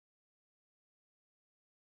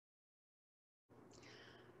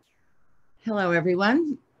Hello,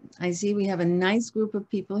 everyone. I see we have a nice group of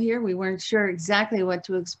people here. We weren't sure exactly what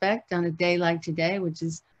to expect on a day like today, which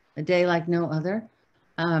is a day like no other.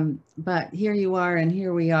 But here you are, and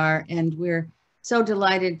here we are. And we're so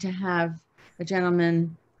delighted to have a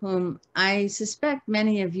gentleman whom I suspect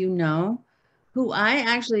many of you know, who I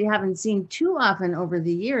actually haven't seen too often over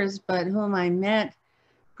the years, but whom I met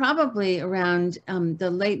probably around the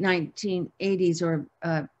late 1980s or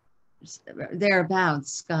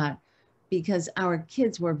thereabouts, Scott, because our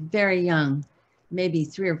kids were very young, maybe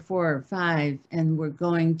 3 or 4 or 5, and we're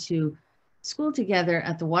going to school together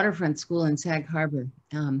at the waterfront school in Sag Harbor.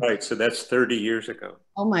 Right, so that's 30 years ago.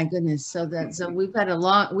 Oh my goodness! So we've had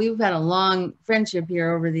a long friendship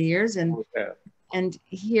here over the years, and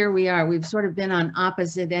here we are. We've sort of been on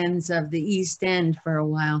opposite ends of the East End for a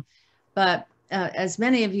while, but as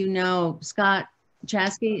many of you know, Scott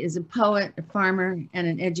Chaskey is a poet, a farmer, and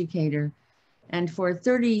an educator. And for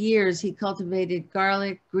 30 years, he cultivated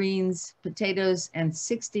garlic, greens, potatoes, and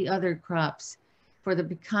 60 other crops for the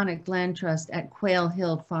Peconic Land Trust at Quail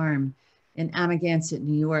Hill Farm in Amagansett,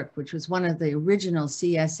 New York, which was one of the original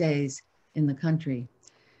CSAs in the country.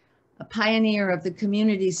 A pioneer of the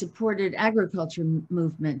community-supported agriculture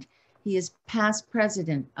movement, he is past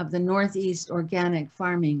president of the Northeast Organic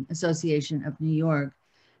Farming Association of New York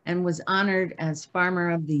and was honored as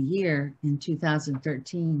Farmer of the Year in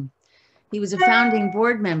 2013. He was a founding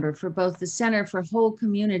board member for both the Center for Whole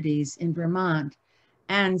Communities in Vermont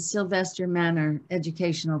and Sylvester Manor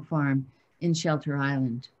Educational Farm in Shelter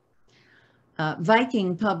Island.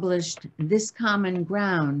 Viking published This Common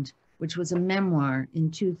Ground, which was a memoir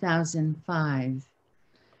in 2005.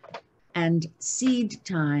 And Seed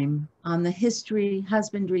Time on the History,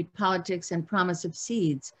 Husbandry, Politics, and Promise of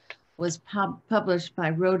Seeds was published by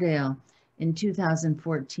Rodale in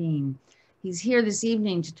 2014. He's here this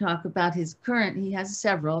evening to talk about his current, he has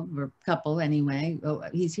several, or a couple anyway.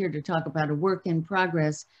 He's here to talk about a work in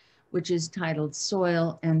progress, which is titled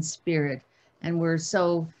Soil and Spirit. And we're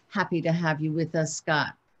so happy to have you with us,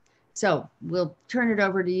 Scott. So we'll turn it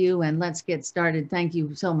over to you and let's get started. Thank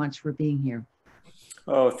you so much for being here.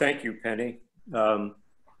 Oh, thank you, Penny.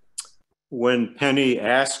 When Penny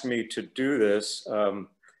asked me to do this,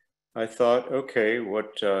 I thought, okay,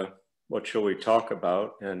 what shall we talk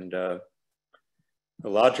about? And the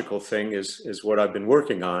logical thing is what I've been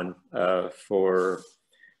working on for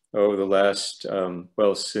the last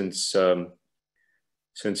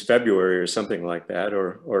since February or something like that,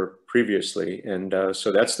 or previously. And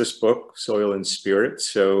so that's this book, Soil and Spirit.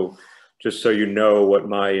 So just so you know what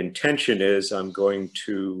my intention is, I'm going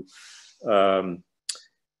to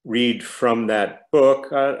read from that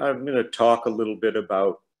book. I'm going to talk a little bit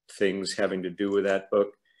about things having to do with that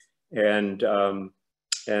book, and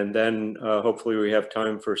then hopefully we have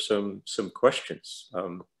time for some questions,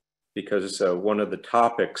 because one of the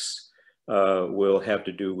topics will have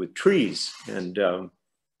to do with trees, and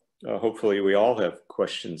hopefully we all have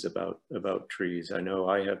questions about trees. I know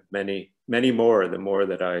I have many more, the more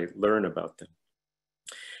that I learn about them.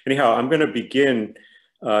 Anyhow, I'm going to begin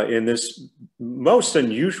in this most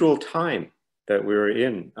unusual time that we're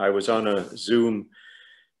in. I was on a Zoom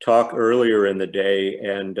talk earlier in the day,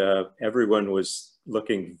 and everyone was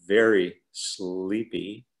looking very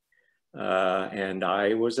sleepy. And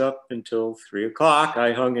I was up until 3 o'clock.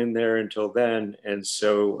 I hung in there until then. And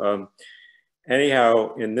so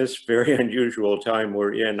anyhow, in this very unusual time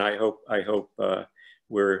we're in, I hope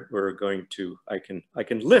we're going to, I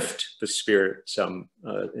can lift the spirit some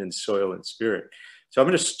in Soil and Spirit. So I'm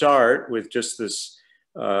going to start with just this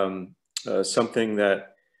something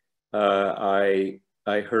that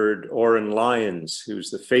I heard Oren Lyons, who's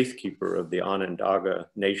the faith keeper of the Onondaga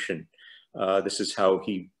Nation. This is how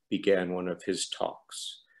he began one of his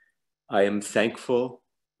talks. I am thankful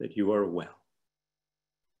that you are well.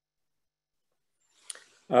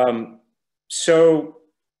 So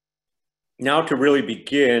now to really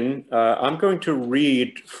begin, I'm going to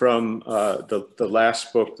read from the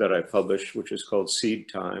last book that I published, which is called Seed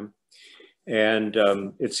Time. And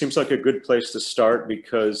it seems like a good place to start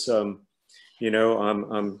because you know,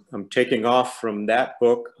 I'm taking off from that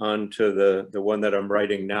book onto the one that I'm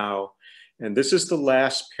writing now. And this is the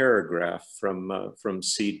last paragraph from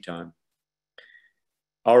Seed Time.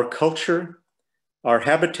 Our culture, our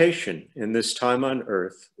habitation in this time on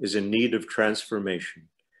earth is in need of transformation.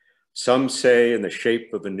 Some say in the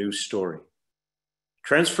shape of a new story.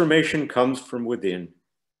 Transformation comes from within,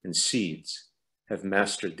 and seeds have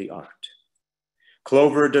mastered the art.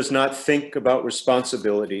 Clover does not think about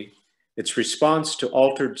responsibility. Its response to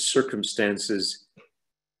altered circumstances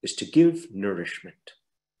is to give nourishment.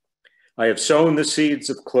 I have sown the seeds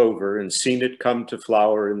of clover and seen it come to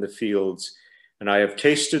flower in the fields, and I have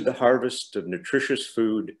tasted the harvest of nutritious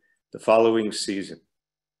food the following season.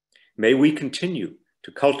 May we continue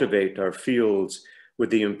to cultivate our fields with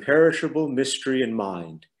the imperishable mystery in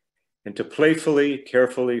mind, and to playfully,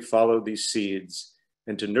 carefully follow these seeds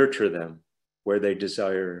and to nurture them where they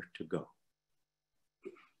desire to go.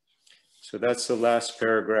 So that's the last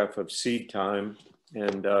paragraph of Seed Time.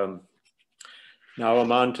 And now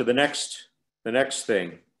I'm on to the next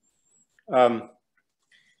thing. I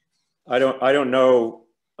don't know.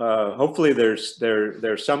 Hopefully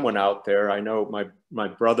there's someone out there. I know my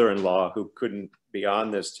brother-in-law, who couldn't be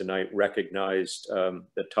on this tonight, recognized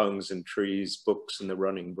the Tongues and Trees books and the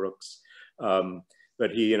Running Brooks.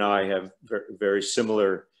 But he and I have very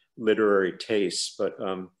similar literary tastes. But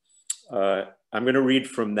I'm going to read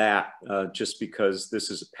from that just because this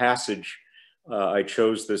is a passage. I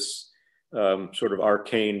chose this sort of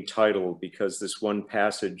arcane title because this one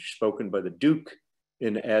passage spoken by the Duke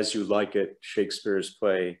in As You Like It, Shakespeare's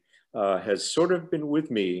play, has sort of been with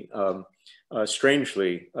me.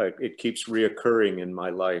 Strangely, it keeps reoccurring in my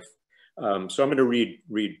life. So I'm going to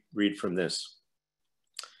read from this.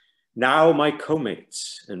 Now, my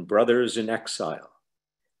co-mates and brothers in exile,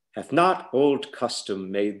 hath not old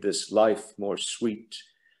custom made this life more sweet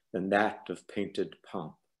than that of painted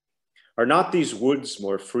pomp? Are not these woods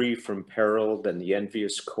more free from peril than the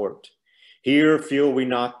envious court? Here feel we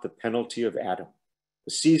not the penalty of Adam,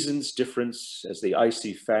 the season's difference as the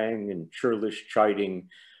icy fang and churlish chiding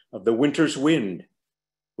of the winter's wind,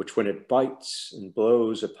 which when it bites and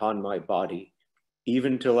blows upon my body,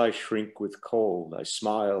 even till I shrink with cold, I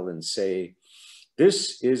smile and say,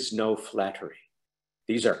 this is no flattery.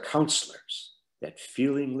 These are counselors that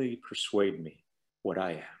feelingly persuade me what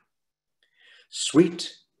I am.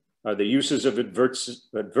 Sweet are the uses of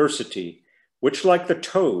adversity, which like the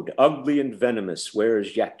toad, ugly and venomous,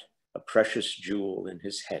 wears yet a precious jewel in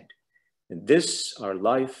his head. And this, our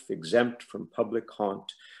life, exempt from public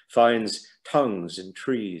haunt, finds tongues and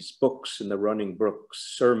trees, books in the running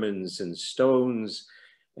brooks, sermons and stones,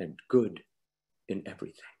 and good in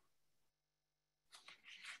everything.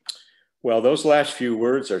 Well, those last few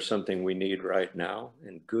words are something we need right now,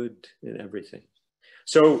 and good in everything.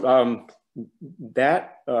 So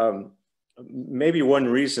that maybe one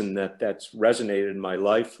reason that's resonated in my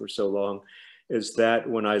life for so long is that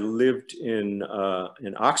when I lived in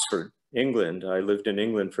Oxford, England, I lived in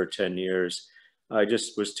England for 10 years. I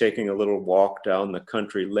just was taking a little walk down the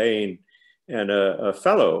country lane, and a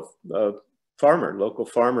local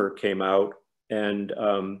farmer came out, and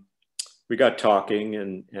we got talking,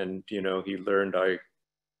 and you know, he learned I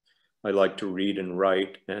like to read and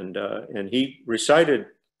write, and he recited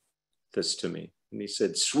this to me. And he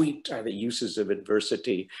said, sweet are the uses of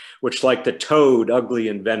adversity, which like the toad, ugly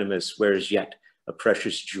and venomous, wears yet a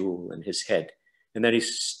precious jewel in his head. And then he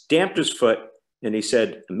stamped his foot and he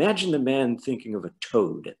said, imagine the man thinking of a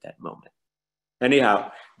toad at that moment.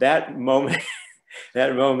 Anyhow, that moment,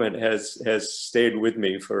 that moment has stayed with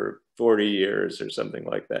me for 40 years or something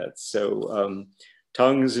like that. So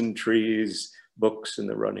Tongues and Trees, books in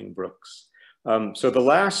the running brooks. So the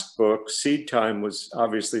last book, Seed Time, was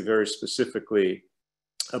obviously very specifically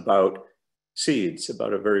about seeds,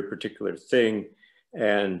 about a very particular thing.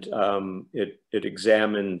 And it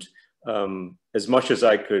examined as much as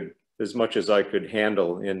I could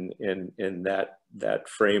handle in that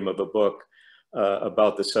frame of a book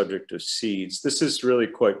about the subject of seeds. This is really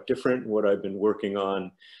quite different. What I've been working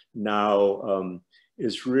on now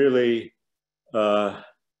is really,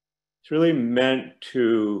 it's really meant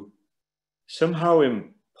to somehow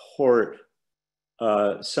import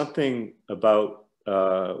something about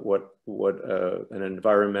what an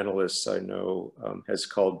environmentalist I know has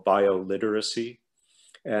called bioliteracy.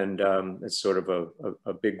 And it's sort of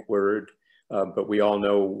a big word, but we all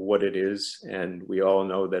know what it is, and we all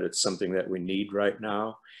know that it's something that we need right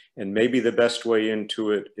now. And maybe the best way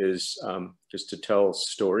into it is just to tell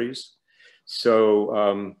stories.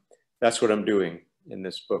 So that's what I'm doing in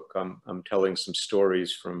this book. I'm telling some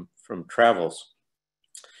stories from travels.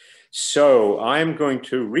 So I'm going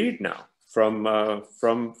to read now from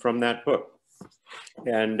that book.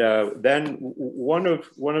 And then one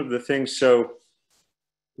of the things, so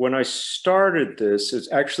when I started this, it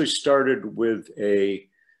actually started with a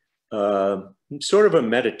sort of a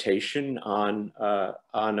meditation on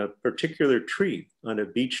a particular tree, on a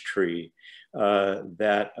beech tree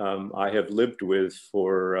that I have lived with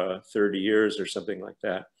for 30 years or something like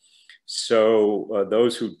that. So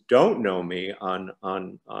those who don't know me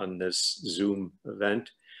on this Zoom event,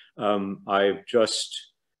 I've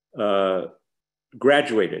just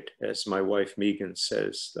graduated, as my wife Megan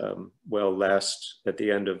says, at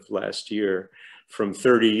the end of last year, from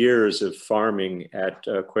 30 years of farming at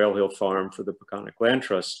Quail Hill Farm for the Peconic Land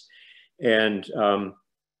Trust. And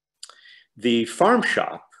the farm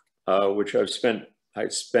shop, which I spent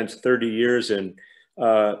 30 years in,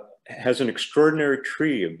 has an extraordinary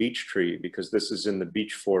tree, a beech tree, because this is in the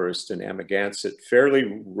beech forest in Amagansett,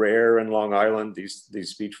 fairly rare in Long Island,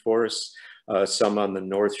 these beech forests, some on the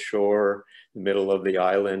North Shore, the middle of the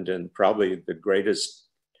island, and probably the greatest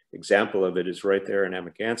example of it is right there in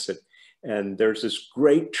Amagansett. And there's this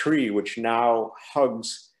great tree which now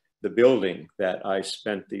hugs the building that I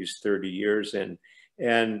spent these 30 years in.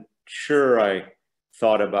 And sure, I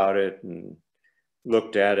thought about it and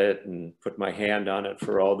looked at it and put my hand on it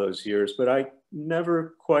for all those years, but I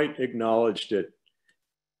never quite acknowledged it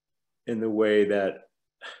in the way that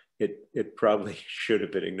it probably should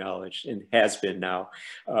have been acknowledged, and has been now,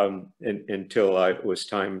 until it was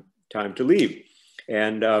time to leave.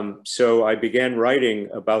 And so I began writing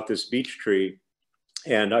about this beech tree,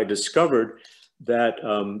 and I discovered that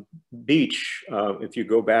beech, if you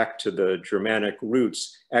go back to the Germanic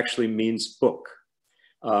roots, actually means book.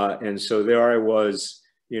 And so there I was,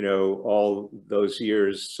 you know, all those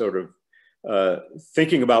years sort of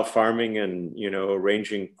thinking about farming and, you know,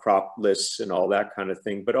 arranging crop lists and all that kind of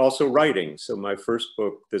thing, but also writing. So my first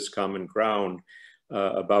book, This Common Ground,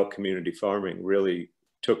 about community farming, really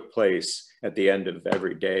took place at the end of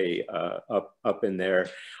every day up in there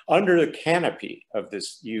under the canopy of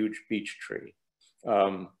this huge beech tree.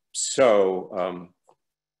 I've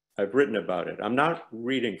written about it. I'm not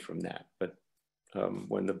reading from that, but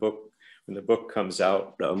when the book comes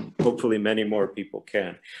out, hopefully many more people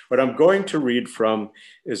can. What I'm going to read from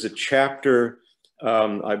is a chapter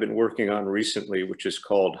I've been working on recently, which is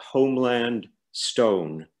called Homeland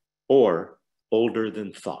Stone, or Older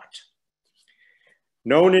Than Thought.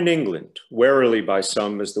 Known in England, warily by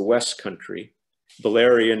some as the West Country,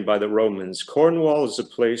 Valerian by the Romans, Cornwall is a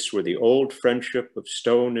place where the old friendship of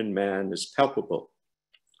stone and man is palpable,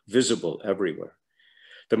 visible everywhere.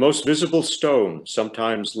 The most visible stone,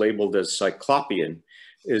 sometimes labeled as Cyclopean,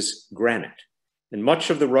 is granite, and much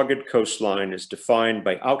of the rugged coastline is defined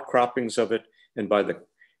by outcroppings of it and by the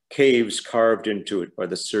caves carved into it by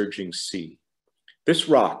the surging sea. This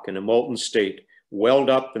rock, in a molten state, welled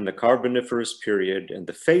up in the Carboniferous period, and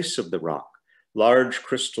the face of the rock, large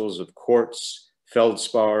crystals of quartz,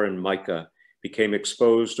 feldspar, and mica, became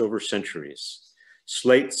exposed over centuries.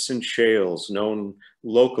 Slates and shales, known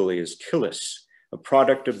locally as Killis, a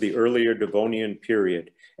product of the earlier Devonian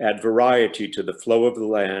period, add variety to the flow of the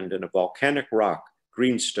land, and a volcanic rock,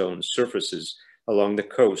 greenstone, surfaces along the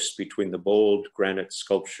coast between the bold granite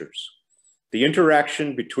sculptures. The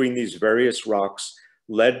interaction between these various rocks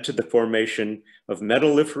led to the formation of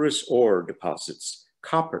metalliferous ore deposits,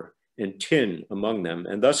 copper and tin among them,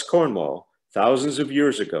 and thus Cornwall, thousands of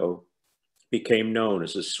years ago, became known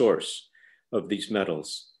as a source of these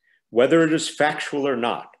metals. Whether it is factual or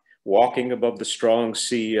not, walking above the strong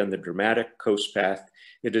sea on the dramatic coast path,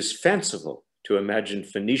 it is fanciful to imagine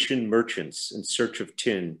Phoenician merchants in search of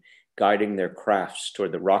tin guiding their crafts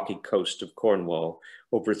toward the rocky coast of Cornwall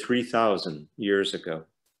over 3,000 years ago.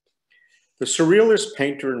 The surrealist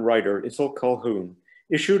painter and writer Ithell Colquhoun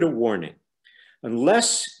issued a warning: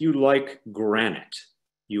 unless you like granite,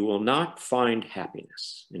 you will not find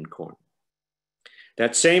happiness in Cornwall.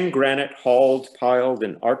 That same granite, hauled, piled,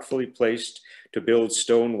 and artfully placed to build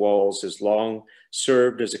stone walls, has long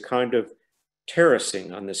served as a kind of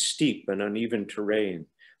terracing on the steep and uneven terrain,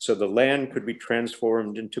 so the land could be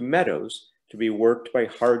transformed into meadows to be worked by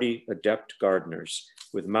hardy, adept gardeners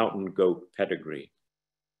with mountain goat pedigree.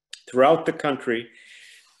 Throughout the county,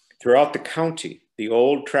 the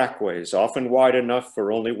old trackways, often wide enough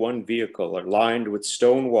for only one vehicle, are lined with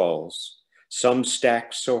stone walls, some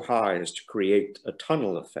stacked so high as to create a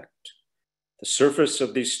tunnel effect. The surface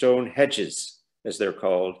of these stone hedges, as they're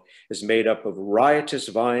called, is made up of riotous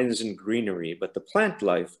vines and greenery, but the plant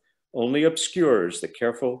life only obscures the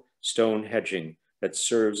careful stone hedging that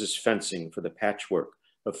serves as fencing for the patchwork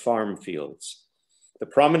of farm fields. The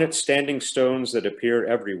prominent standing stones that appear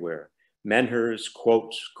everywhere, menhirs,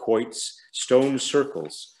 quoits, stone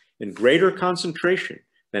circles, in greater concentration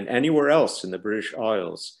than anywhere else in the British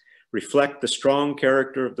Isles, reflect the strong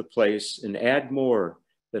character of the place and add more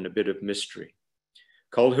than a bit of mystery.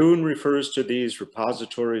 Colquhoun refers to these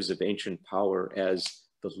repositories of ancient power as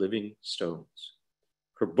the living stones.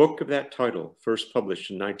 Her book of that title, first published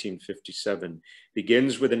in 1957,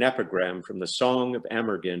 begins with an epigram from the Song of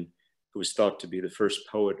Amergin, who was thought to be the first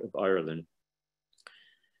poet of Ireland.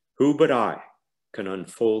 Who but I can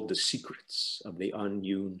unfold the secrets of the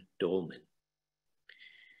unhewn dolmen?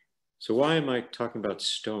 So why am I talking about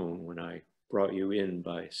stone when I brought you in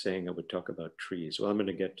by saying I would talk about trees? Well, I'm going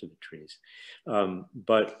to get to the trees.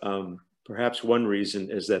 Perhaps one reason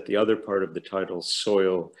is that the other part of the title,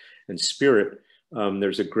 Soil and Spirit,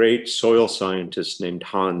 there's a great soil scientist named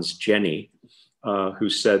Hans Jenny who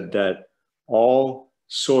said that all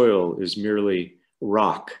soil is merely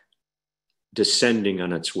rock descending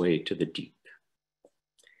on its way to the deep.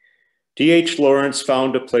 D.H. Lawrence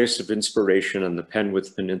found a place of inspiration on the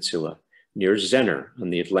Penwith Peninsula near Zenner on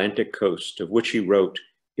the Atlantic coast, of which he wrote,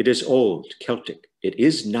 "It is old, Celtic. It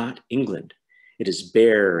is not England. It is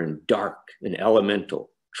bare and dark and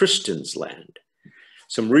elemental, Tristan's land."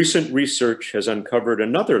 Some recent research has uncovered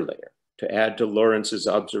another layer to add to Lawrence's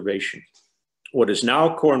observation. What is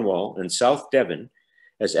now Cornwall and South Devon,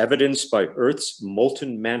 as evidenced by Earth's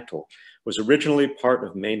molten mantle, was originally part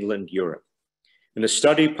of mainland Europe. In a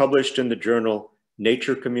study published in the journal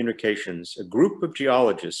Nature Communications, a group of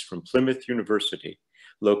geologists from Plymouth University,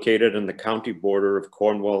 located on the county border of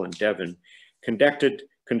Cornwall and Devon, conducted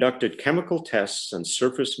chemical tests on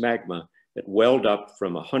surface magma that welled up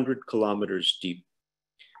from 100 kilometers deep.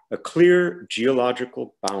 A clear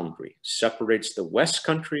geological boundary separates the West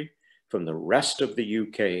Country from the rest of the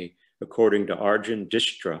UK, according to Arjun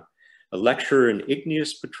Distra, a lecturer in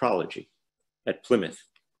igneous petrology at Plymouth.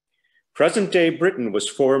 Present-day Britain was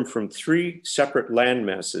formed from 3 separate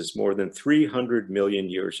landmasses more than 300 million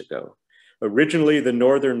years ago. Originally, the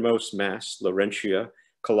northernmost mass, Laurentia,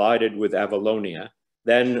 collided with Avalonia.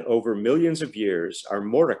 Then, over millions of years,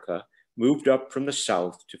 Armorica moved up from the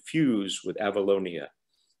south to fuse with Avalonia.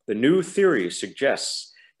 The new theory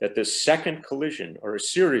suggests that this second collision, or a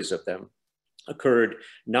series of them, occurred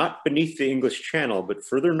not beneath the English Channel, but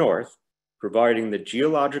further north, providing the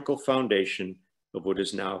geological foundation of what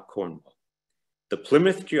is now Cornwall. The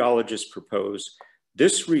Plymouth geologists propose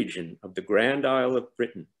this region of the Grand Isle of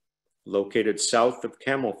Britain, located south of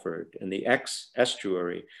Camelford and the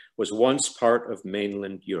estuary, was once part of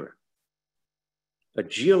mainland Europe. A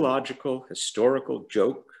geological, historical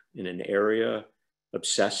joke in an area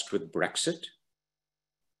obsessed with Brexit?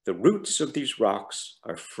 The roots of these rocks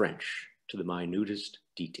are French to the minutest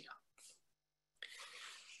detail.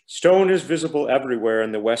 Stone is visible everywhere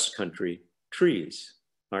in the West Country. Trees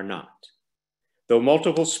are not. Though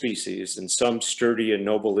multiple species and some sturdy and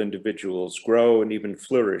noble individuals grow and even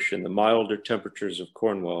flourish in the milder temperatures of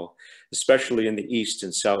Cornwall, especially in the east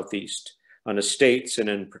and southeast, on estates and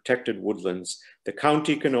in protected woodlands, the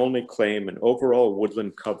county can only claim an overall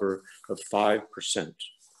woodland cover of 5%.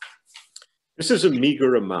 This is a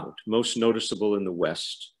meager amount, most noticeable in the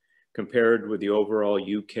West, compared with the overall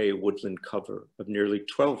UK woodland cover of nearly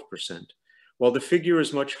 12%, while the figure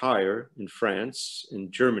is much higher in France,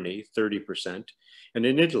 in Germany, 30%, and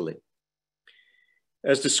in Italy.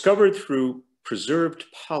 As discovered through preserved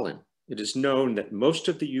pollen, it is known that most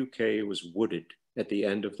of the UK was wooded at the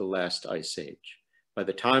end of the last ice age. By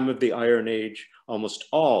the time of the Iron Age, almost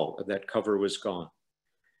all of that cover was gone.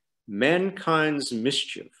 Mankind's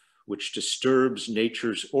mischief, which disturbs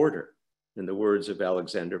nature's order, in the words of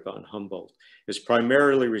Alexander von Humboldt, is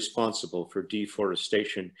primarily responsible for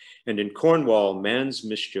deforestation, and in Cornwall, man's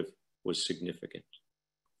mischief was significant.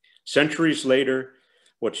 Centuries later,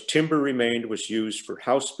 what timber remained was used for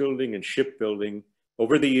house building and shipbuilding.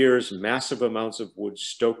 Over the years, massive amounts of wood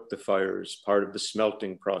stoked the fires, part of the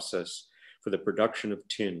smelting process for the production of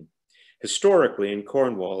tin. Historically, in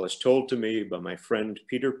Cornwall, as told to me by my friend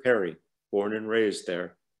Peter Perry, born and raised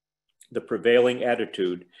there, the prevailing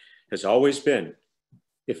attitude has always been,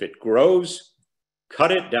 if it grows, cut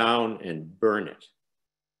it down and burn it.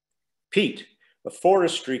 Pete, a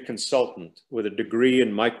forestry consultant with a degree in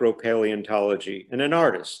micropaleontology and an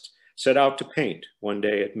artist, set out to paint one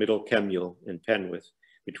day at Middle Kemuel in Penwith,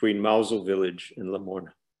 between Mousel Village and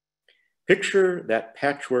Lamorna. Picture that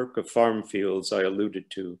patchwork of farm fields I alluded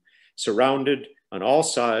to, surrounded on all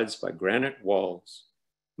sides by granite walls,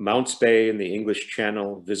 Mounts Bay in the English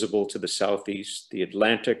Channel visible to the southeast, the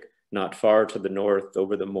Atlantic not far to the north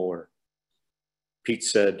over the moor. Pete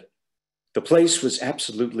said, "The place was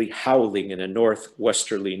absolutely howling in a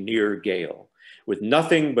northwesterly near gale, with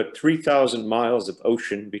nothing but 3,000 miles of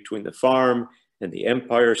ocean between the farm and the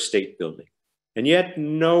Empire State Building. And yet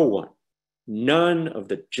no one, none of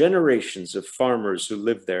the generations of farmers who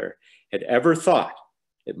lived there had ever thought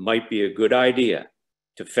it might be a good idea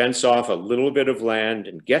to fence off a little bit of land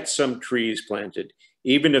and get some trees planted,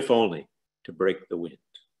 even if only to break the wind."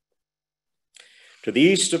 To the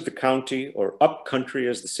east of the county, or up country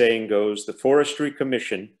as the saying goes, the Forestry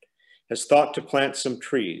Commission has thought to plant some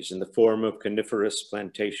trees in the form of coniferous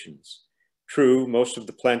plantations. True, most of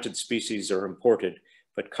the planted species are imported,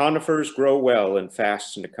 but conifers grow well and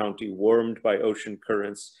fast in a county warmed by ocean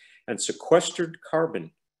currents, and sequestered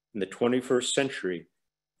carbon in the 21st century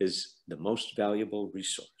is the most valuable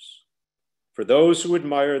resource. For those who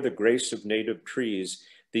admire the grace of native trees,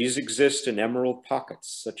 these exist in emerald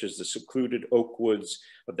pockets, such as the secluded oak woods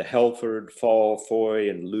of the Helford, Fall, Foy,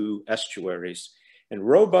 and Loo estuaries, and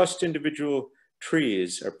robust individual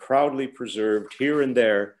trees are proudly preserved here and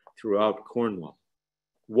there throughout Cornwall.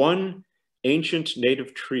 One ancient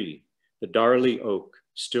native tree, the Darley oak,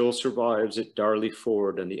 still survives at Darley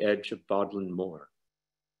Ford on the edge of Bodlin Moor.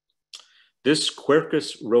 This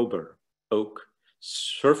Quercus robur oak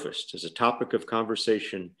surfaced as a topic of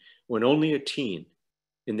conversation when only a teen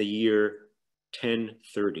in the year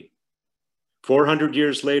 1030. 400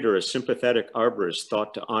 years later, a sympathetic arborist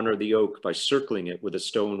thought to honor the oak by circling it with a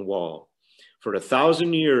stone wall. For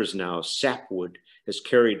 1,000 years now, sapwood has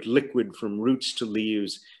carried liquid from roots to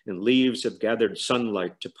leaves, and leaves have gathered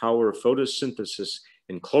sunlight to power photosynthesis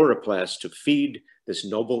and chloroplast to feed this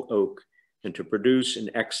noble oak and to produce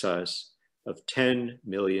an excess of 10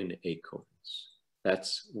 million acorns.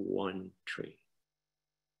 That's one tree.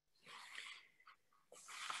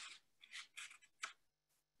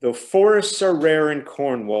 Though forests are rare in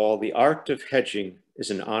Cornwall, the art of hedging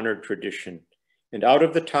is an honored tradition. And out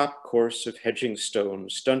of the top course of hedging stone,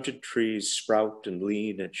 stunted trees sprout and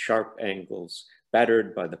lean at sharp angles,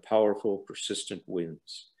 battered by the powerful, persistent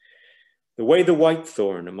winds. The way the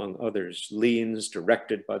whitethorn, among others, leans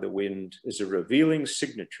directed by the wind is a revealing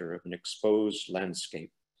signature of an exposed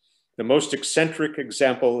landscape. The most eccentric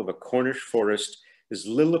example of a Cornish forest is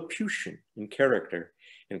Lilliputian in character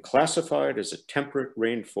and classified as a temperate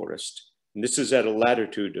rainforest. And this is at a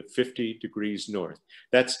latitude of 50 degrees north.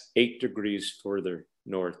 That's 8 degrees further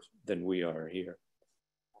north than we are here.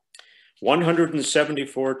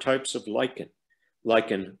 174 types of lichen.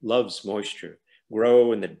 Lichen loves moisture,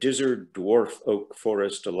 grow in the dizzard dwarf oak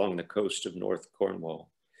forest along the coast of North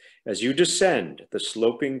Cornwall. As you descend the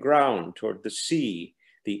sloping ground toward the sea,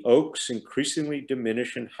 the oaks increasingly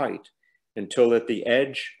diminish in height until at the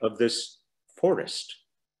edge of this forest,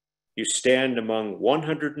 you stand among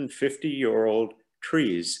 150-year-old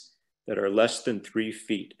trees that are less than 3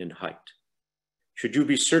 feet in height. Should you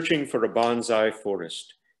be searching for a bonsai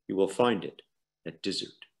forest, you will find it at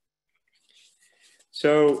Dizzard.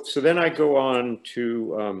 So then I go on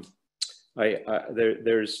to,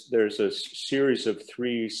 there's a series of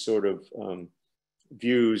 3 sort of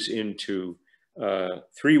views into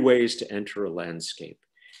 3 ways to enter a landscape.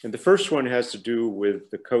 And the first one has to do with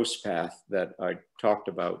the coast path that I talked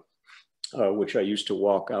about, which I used to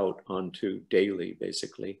walk out onto daily,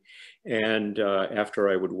 basically. And after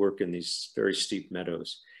I would work in these very steep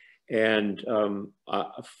meadows. And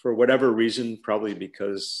for whatever reason, probably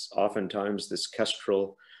because oftentimes this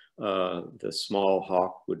kestrel, the small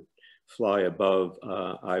hawk, would fly above,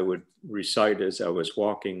 I would recite as I was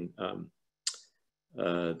walking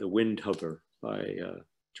The Wind Hover by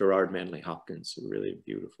Gerard Manley Hopkins, a really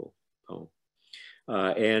beautiful poem.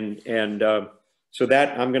 So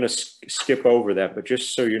that, I'm going to skip over that, but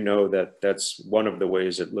just so you know that that's one of the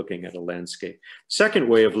ways of looking at a landscape. Second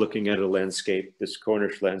way of looking at a landscape, this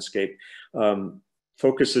Cornish landscape,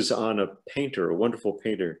 focuses on a painter, a wonderful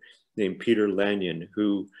painter named Peter Lanyon,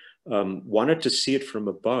 who wanted to see it from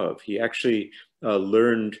above. He actually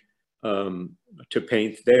learned to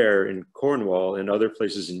paint there in Cornwall and other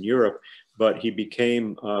places in Europe, but he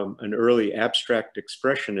became an early abstract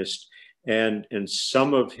expressionist, and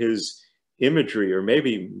some of his imagery, or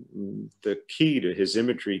maybe the key to his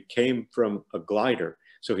imagery, came from a glider.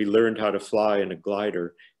 So he learned how to fly in a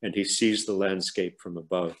glider, and he sees the landscape from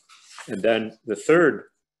above. And then the third,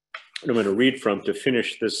 I'm going to read from to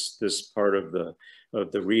finish this part of the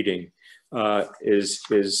reading, is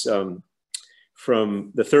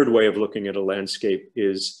from the third way of looking at a landscape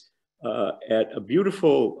is at a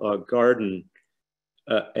beautiful garden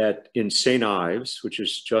in St. Ives, which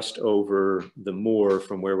is just over the moor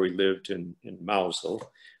from where we lived in Mousehole.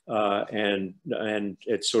 And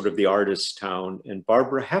it's sort of the artist's town. And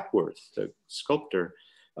Barbara Hepworth, the sculptor,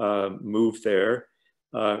 moved there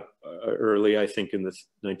early, I think in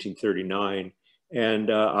 1939.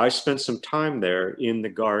 And I spent some time there in the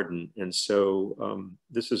garden. And so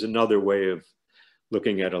this is another way of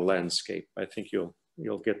looking at a landscape. I think you'll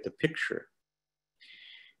get the picture.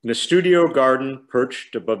 In a studio garden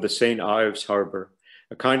perched above the St. Ives Harbor,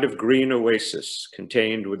 a kind of green oasis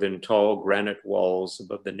contained within tall granite walls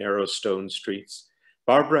above the narrow stone streets,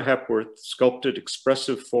 Barbara Hepworth sculpted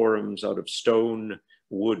expressive forms out of stone,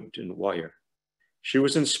 wood, and wire. She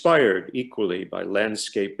was inspired equally by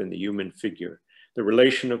landscape and the human figure, the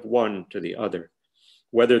relation of one to the other.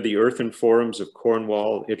 whether the earthen forums of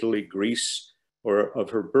Cornwall, Italy, Greece, or of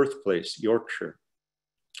her birthplace, Yorkshire.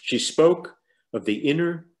 She spoke of the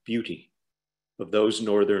inner beauty of those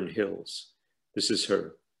northern hills. This is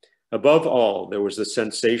her. Above all, there was the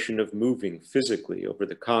sensation of moving physically over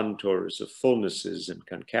the contours of fullnesses and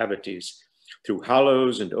concavities, through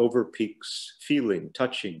hollows and over peaks, feeling,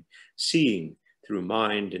 touching, seeing through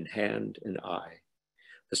mind and hand and eye.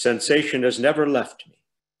 The sensation has never left me.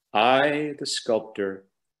 I, the sculptor,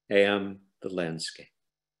 am the landscape.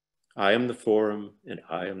 I am the forum and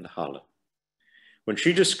I am the hollow. When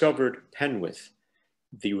she discovered Penwith,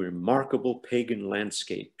 the remarkable pagan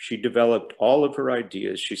landscape, she developed all of her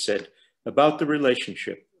ideas, she said, about the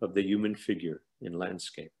relationship of the human figure in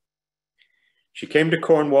landscape. She came to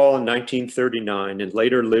Cornwall in 1939 and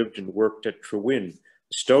later lived and worked at Trewin,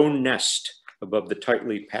 a stone nest above the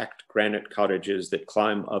tightly packed granite cottages that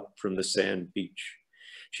climb up from the sand beach.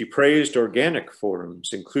 She praised organic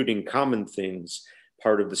forms, including common things,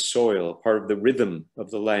 part of the soil, part of the rhythm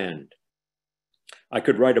of the land. I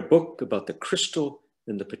could write a book about the crystal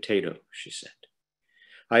and the potato, she said.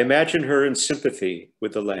 I imagine her in sympathy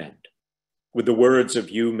with the land, with the words of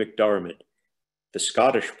Hugh MacDiarmid, the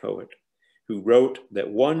Scottish poet, who wrote that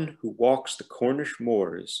one who walks the Cornish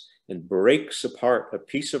moors and breaks apart a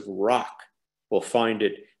piece of rock will find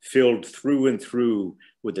it filled through and through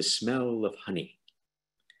with the smell of honey.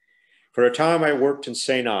 For a time I worked in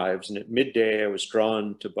St. Ives, and at midday I was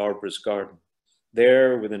drawn to Barbara's garden.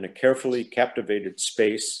 There, within a carefully captivated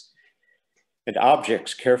space and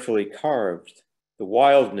objects carefully carved, the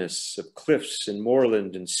wildness of cliffs and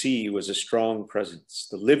moorland and sea was a strong presence,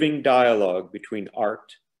 the living dialogue between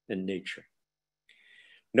art and nature.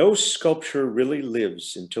 No sculpture really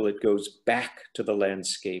lives until it goes back to the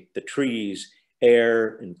landscape, the trees,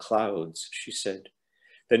 air, and clouds, she said.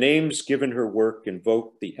 The names given her work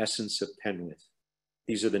invoke the essence of Penwith.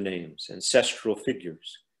 These are the names: ancestral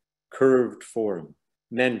figures, curved form,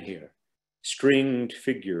 menhir, stringed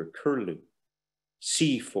figure, curlew,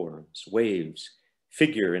 sea forms, waves,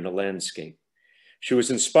 figure in a landscape. She was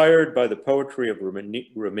inspired by the poetry of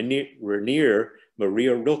Rainier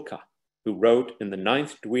Maria Rilke, who wrote in the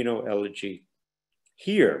 9th Duino elegy,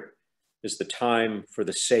 "Here is the time for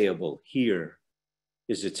the sayable, here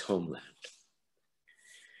is its homeland."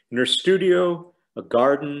 In her studio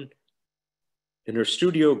garden,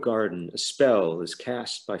 a spell is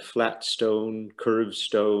cast by flat stone, curved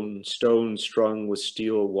stone, stone strung with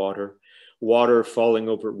steel water, water falling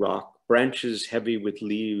over rock, branches heavy with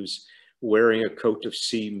leaves, wearing a coat of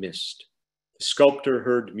sea mist. The sculptor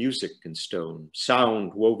heard music in stone,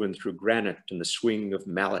 sound woven through granite and the swing of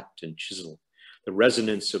mallet and chisel, the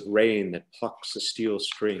resonance of rain that plucks a steel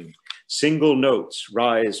string. Single notes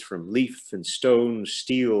rise from leaf and stone,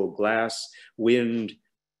 steel, glass, wind,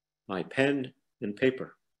 my pen and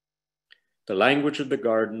paper. The language of the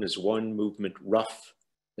garden is one movement rough,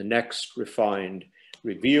 the next refined,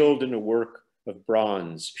 revealed in a work of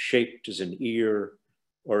bronze, shaped as an ear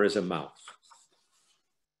or as a mouth.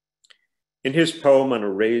 In his poem On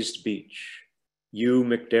a Raised Beach, Hugh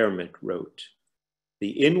MacDiarmid wrote,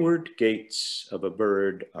 "The inward gates of a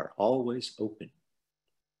bird are always open.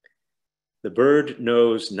 The bird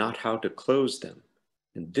knows not how to close them,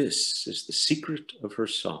 and this is the secret of her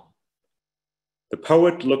song. The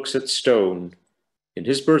poet looks at stone in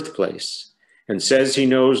his birthplace and says he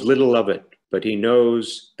knows little of it, but he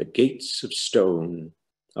knows the gates of stone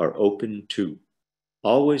are open too,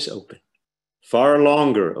 always open, far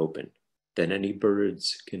longer open than any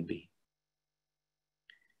bird's can be.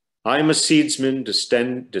 I am a seedsman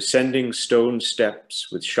descending stone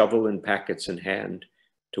steps with shovel and packets in hand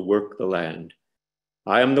to work the land.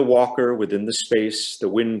 I am the walker within the space the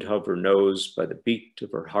wind hover knows by the beat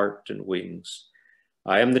of her heart and wings.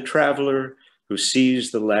 I am the traveler who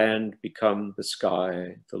sees the land become the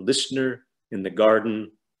sky, the listener in the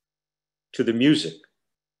garden to the music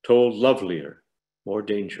told lovelier, more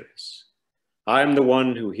dangerous. I am the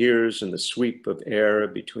one who hears in the sweep of air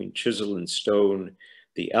between chisel and stone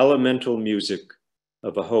the elemental music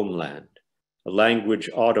of a homeland, a language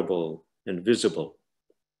audible and visible.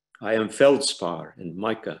 I am feldspar and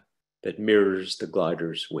mica that mirrors the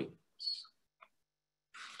glider's wings."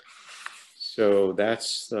 So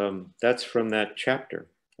that's from that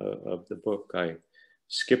chapter of the book. I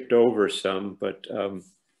skipped over some, but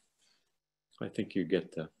I think you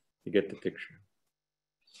get the picture.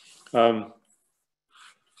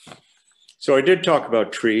 So I did talk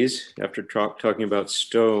about trees after talking about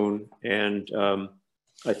stone, and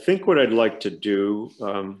I think what I'd like to do,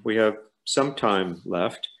 we have some time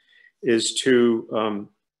left, is to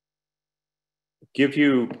give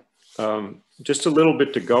you just a little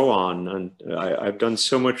bit to go on. And I've done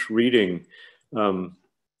so much reading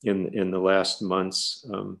in the last months.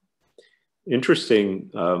 Interesting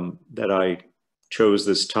that I chose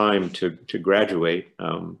this time to graduate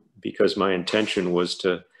because my intention was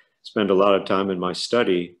to spend a lot of time in my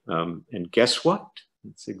study. And guess what?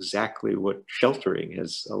 It's exactly what sheltering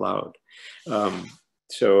has allowed.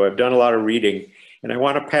 So I've done a lot of reading, and I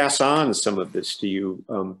want to pass on some of this to you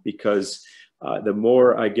because the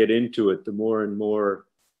more I get into it, the more and more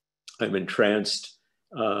I'm entranced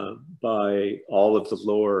by all of the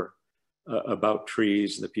lore about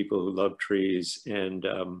trees and the people who love trees, and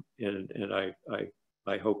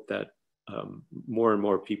I hope that more and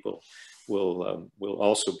more people will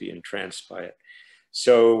also be entranced by it.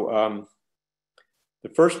 So the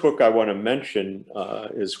first book I want to mention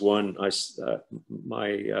is one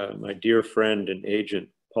my dear friend and agent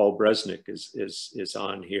Paul Bresnick is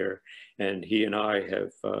on here, and he and I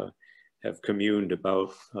have communed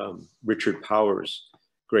about Richard Powers'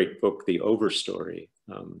 great book, The Overstory.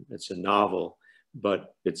 It's a novel,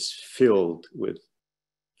 but it's filled with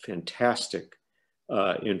fantastic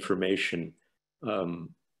information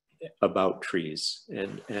about trees,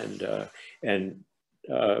 and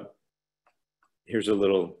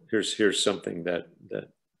here's something that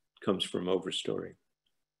comes from Overstory.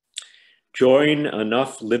 Join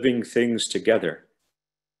enough living things together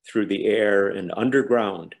through the air and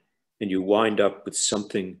underground, and you wind up with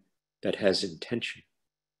something that has intention.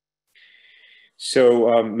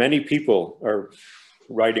 So many people are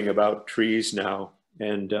writing about trees now,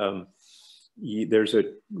 and there's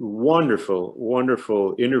a wonderful,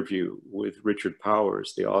 wonderful interview with Richard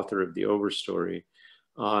Powers, the author of The Overstory,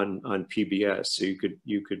 on PBS. So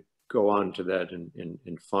you could go on to that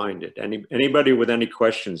and find it. Anybody with any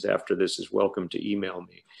questions after this is welcome to email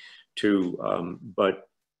me too. But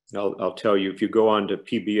I'll tell you, if you go on to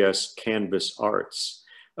PBS Canvas Arts,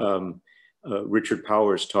 Richard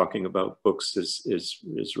Powers talking about books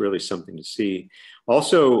is really something to see.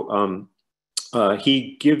 Also,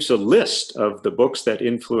 he gives a list of the books that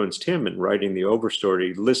influenced him in writing The Overstory.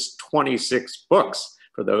 He lists 26 books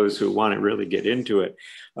for those who want to really get into it.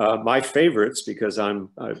 My favorites, because I'm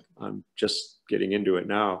just getting into it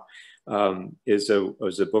now, is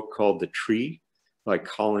a book called The Tree by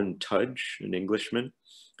Colin Tudge, an Englishman,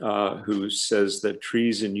 who says that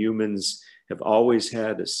trees and humans have always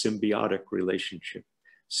had a symbiotic relationship.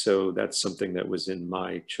 So that's something that was in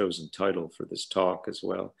my chosen title for this talk as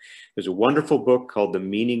well. There's a wonderful book called The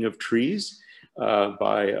Meaning of Trees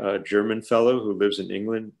by a German fellow who lives in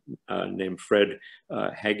England named Fred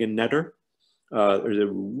Hagennetter. There's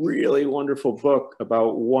a really wonderful book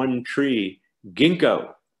about one tree,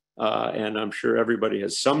 ginkgo. And I'm sure everybody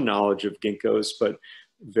has some knowledge of ginkgos, but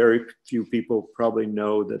very few people probably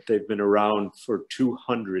know that they've been around for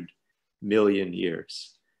 200 million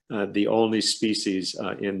years. The only species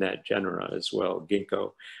in that genera as well,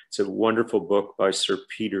 ginkgo. It's a wonderful book by Sir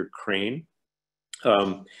Peter Crane.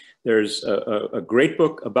 There's a great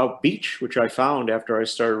book about beech, which I found after I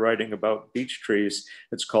started writing about beech trees.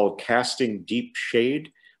 It's called Casting Deep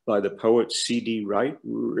Shade by the poet C.D. Wright.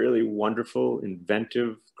 Really wonderful,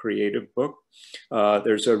 inventive, creative book.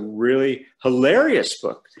 There's a really hilarious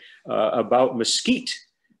book about mesquite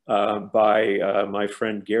by my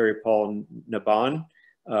friend Gary Paul Naban.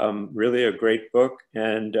 Really a great book,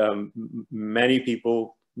 and many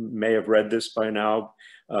people may have read this by now,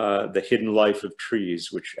 The Hidden Life of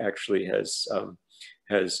Trees, which actually has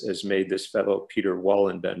made this fellow Peter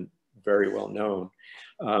Wallenben very well known,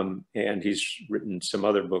 and he's written some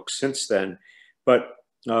other books since then. But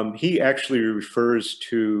he actually refers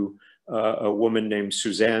to a woman named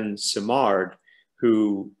Suzanne Simard,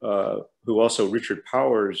 who also Richard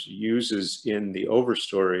Powers uses in The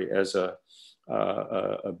Overstory as a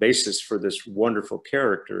basis for this wonderful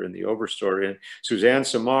character in The Overstory. And Suzanne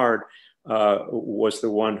Simard was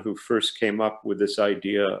the one who first came up with this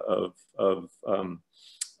idea of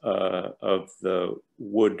the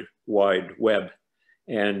wood wide web,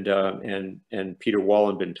 and Peter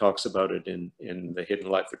Wallenben talks about it in The Hidden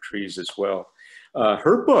Life of Trees as well.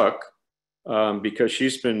 Her book, because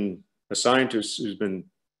she's been a scientist who's been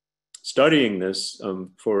studying this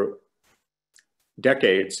for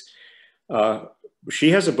decades.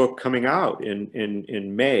 She has a book coming out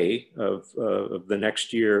in May of the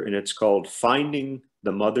next year, and it's called Finding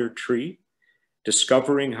the Mother Tree,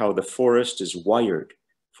 Discovering How the Forest is Wired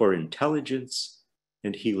for Intelligence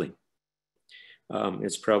and Healing.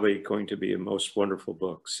 It's probably going to be a most wonderful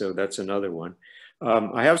book. So that's another one.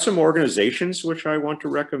 I have some organizations which I want to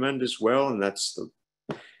recommend as well, and that's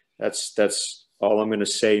all I'm going to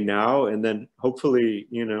say now. And then hopefully,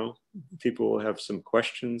 you know, people will have some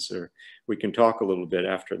questions, or we can talk a little bit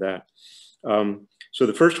after that. So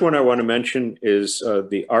the first one I want to mention is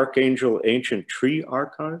the Archangel Ancient Tree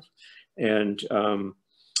Archive. And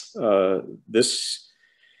this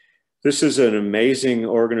is an amazing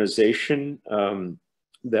organization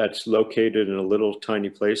that's located in a little tiny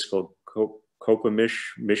place called Copamish,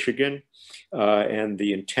 Michigan. And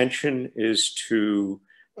the intention is to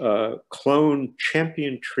clone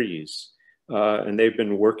champion trees. And they've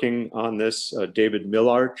been working on this. David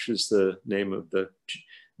Millarch is the name of the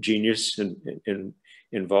genius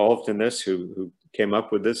involved in this, who came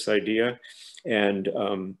up with this idea. And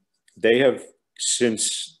they have,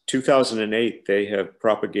 since 2008, they have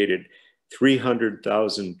propagated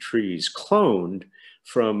 300,000 trees cloned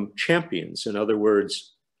from champions. In other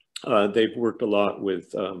words, they've worked a lot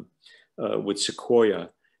with sequoia,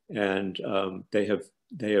 and they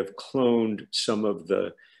have cloned some of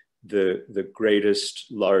the greatest,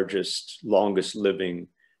 largest, longest living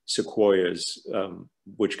sequoias,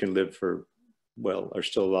 which can live for, well, are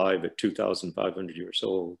still alive at 2,500 years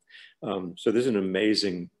old. So this is an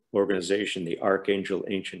amazing organization, the Archangel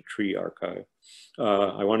Ancient Tree Archive.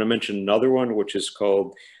 I want to mention another one, which is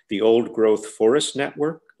called the Old Growth Forest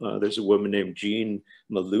Network. There's a woman named Jean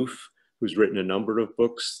Malouf who's written a number of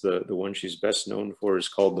books. The one she's best known for is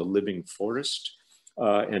called The Living Forest.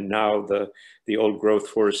 And now the Old Growth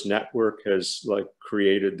Forest Network has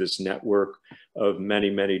created this network of many,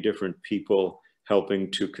 many different people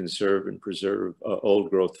helping to conserve and preserve old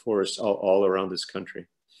growth forests all around this country.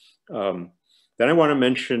 Then I want to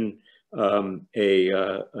mention an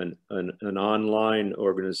online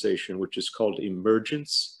organization which is called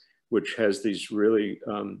Emergence, which has these really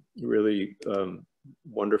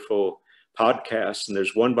wonderful podcasts. And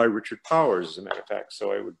there's one by Richard Powers, as a matter of fact.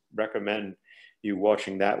 So I would recommend you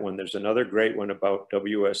watching that one. There's another great one about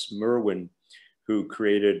W.S. Merwin, who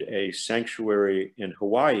created a sanctuary in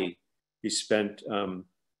Hawaii. He spent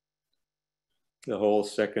the whole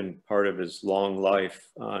second part of his long life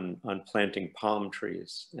on planting palm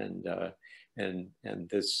trees. And the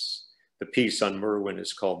piece on Merwin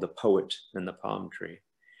is called The Poet and the Palm Tree.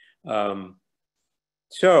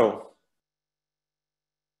 So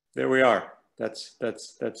there we are. That's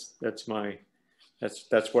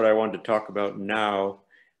what I wanted to talk about now.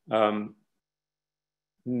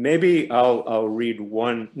 Maybe I'll read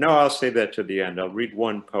one. No, I'll save that to the end. I'll read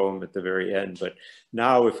one poem at the very end. But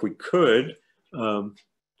now, if we could,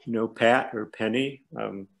 Pat or Penny,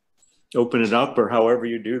 open it up, or however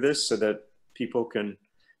you do this, so that people can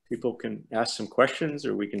ask some questions,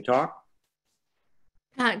 or we can talk.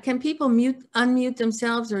 Pat, can people unmute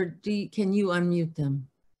themselves, or can you unmute them?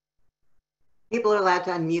 People are allowed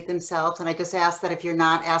to unmute themselves, and I just ask that if you're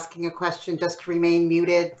not asking a question, just remain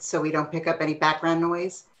muted so we don't pick up any background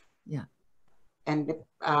noise. Yeah. And if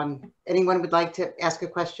anyone would like to ask a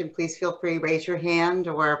question, please feel free, raise your hand,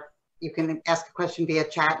 or you can ask a question via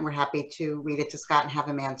chat, and we're happy to read it to Scott and have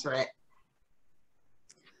him answer it.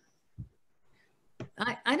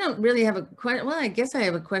 I don't really have a question. Well, I guess I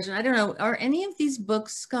have a question. I don't know. Are any of these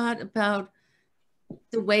books, Scott, about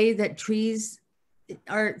the way that trees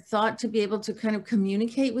are thought to be able to kind of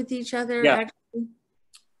communicate with each other? Yeah. Actually?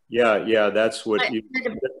 Yeah. That's what.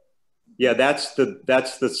 That's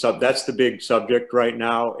the big subject right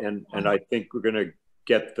now, and I think we're going to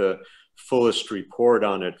get the fullest report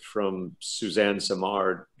on it from Suzanne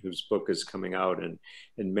Simard, whose book is coming out in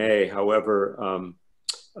May. However,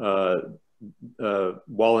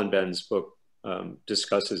 Wallenben's book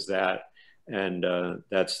discusses that, and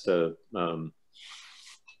that's the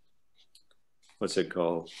what's it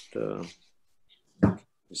called?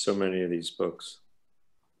 So many of these books.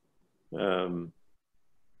 The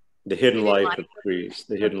Hidden Life of Trees.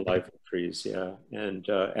 The Hidden Life of Trees, yeah. And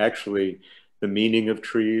actually, the meaning of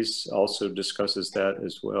trees also discusses that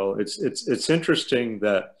as well. It's interesting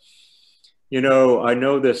that, I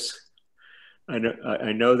know this. I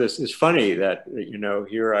know this is funny that,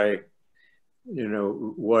 here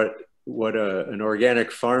what an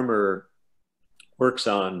organic farmer works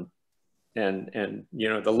on, and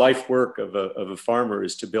the life work of a farmer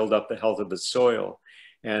is to build up the health of the soil,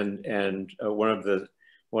 and one of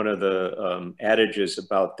the adages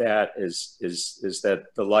about that is that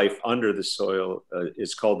the life under the soil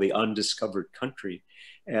is called the undiscovered country.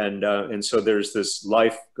 And so there's this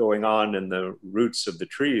life going on in the roots of the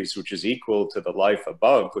trees, which is equal to the life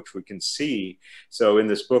above, which we can see. So in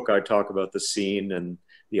this book, I talk about the seen and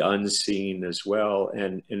the unseen as well.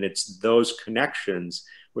 And it's those connections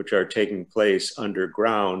which are taking place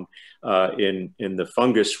underground in the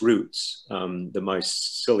fungus roots, the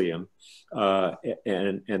mycelium.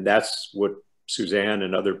 And that's what Suzanne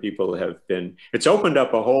and other people have been, it's opened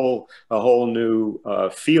up a whole new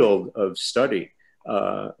field of study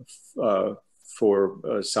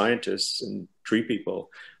for scientists and tree people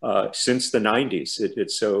since the 90s.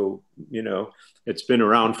 It's so, you know, it's been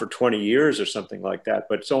around for 20 years or something like that,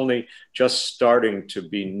 but it's only just starting to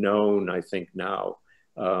be known, I think, now.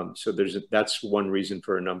 So that's one reason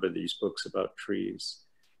for a number of these books about trees.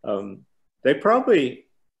 They probably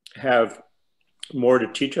have more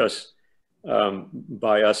to teach us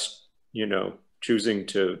by us, you know, choosing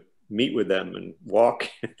to meet with them and walk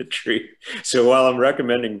in the tree. So while I'm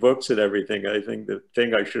recommending books and everything, I think the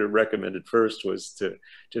thing I should have recommended first was to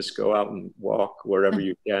just go out and walk wherever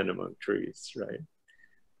you can among trees, right?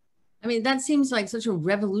 I mean, that seems like such a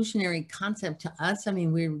revolutionary concept to us. I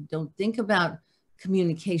mean, we don't think about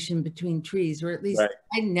communication between trees, or at least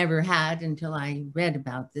I never had until I read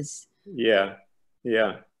about this. Yeah,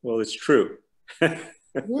 yeah. Well, it's true. Really?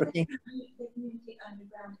 They communicate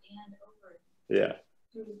underground and over. Yeah.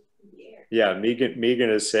 Through the air. Yeah, Megan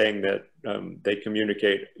is saying that they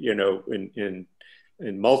communicate, you know, in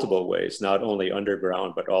multiple ways, not only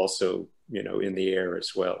underground, but also, you know, in the air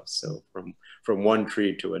as well. So from one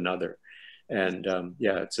tree to another, and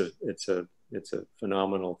yeah, it's a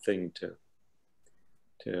phenomenal thing to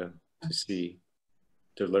see,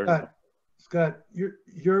 to learn. Scott,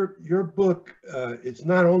 your book, it's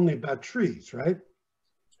not only about trees, right?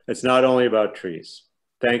 It's not only about trees.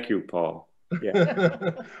 Thank you, Paul. Yeah.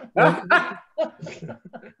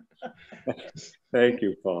 Thank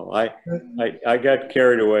you, Paul. I got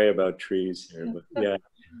carried away about trees here, but yeah,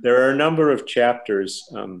 there are a number of chapters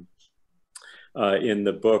in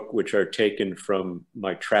the book which are taken from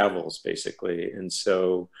my travels, basically. And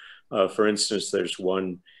so, for instance, there's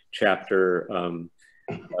one chapter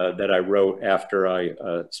that I wrote after I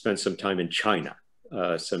spent some time in China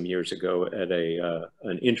some years ago at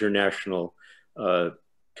an international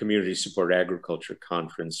community support agriculture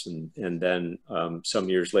conference, and then some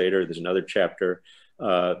years later, there's another chapter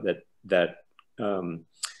that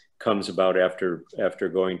comes about after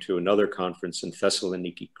going to another conference in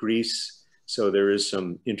Thessaloniki, Greece. So there is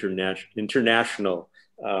some international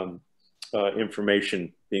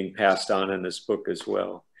information being passed on in this book as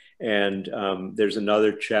well. And there's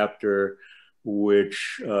another chapter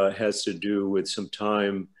which has to do with some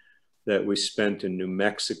time that we spent in New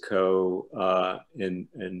Mexico, and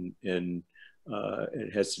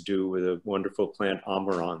it has to do with a wonderful plant,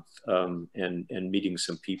 amaranth, and meeting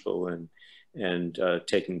some people and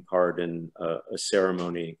taking part in a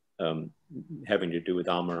ceremony having to do with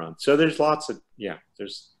amaranth. So there's lots of, yeah,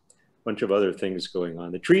 there's a bunch of other things going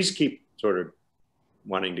on. The trees keep sort of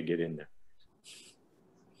wanting to get in there.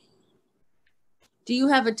 Do you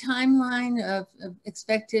have a timeline of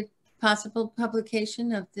expected possible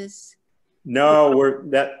publication of this? No,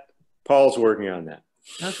 Paul's working on that.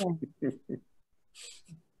 Okay.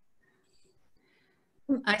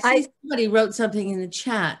 I see somebody wrote something in the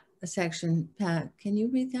chat section. Pat, can you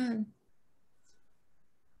read that?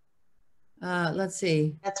 Let's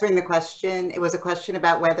see. Answering the question, it was a question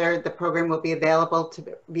about whether the program will be available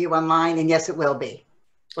to view online, and yes, it will be.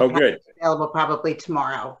 Oh, good. Available probably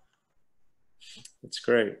tomorrow. That's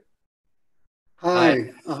great.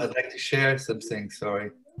 Hi, I'd like to share something,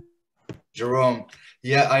 sorry. Jerome,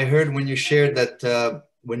 yeah, I heard when you shared that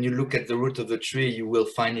when you look at the root of the tree, you will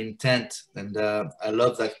find intent, and I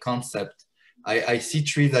love that concept. I see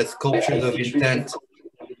trees as sculptures of intent,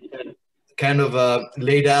 kind of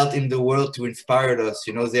laid out in the world to inspire us.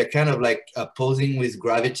 You know, they're kind of like posing with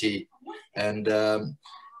gravity, and the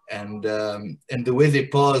way they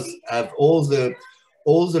pose have all the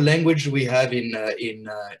language we have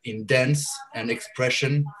in dance and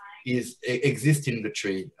expression exists in the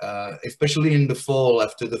tree, especially in the fall.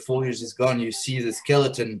 After the foliage is gone, you see the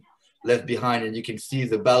skeleton left behind, and you can see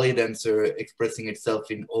the ballet dancer expressing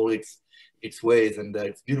itself in all its ways, and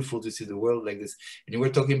it's beautiful to see the world like this. And you were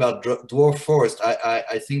talking about dwarf forest.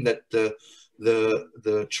 I think that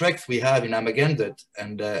the treks we have in Amagansett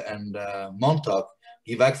and Montauk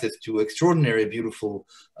give access to extraordinary, beautiful,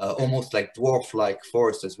 almost like dwarf-like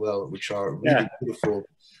forests as well, which are really beautiful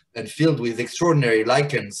and filled with extraordinary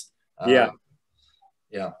lichens. Yeah.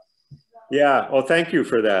 Well, thank you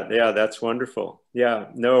for that. Yeah, that's wonderful. Yeah,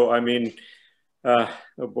 no, I mean, oh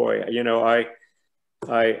boy, you know,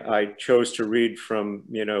 I chose to read from,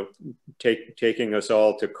 you know, taking us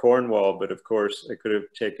all to Cornwall, but of course I could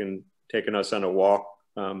have taken us on a walk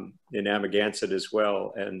in Amagansett as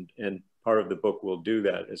well, and part of the book will do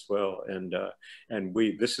that as well. And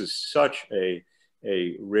this is such a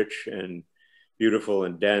rich and beautiful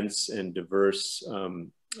and dense and diverse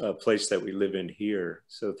place that we live in here.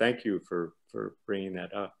 So thank you for bringing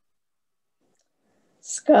that up.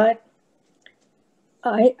 Scott,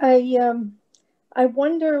 I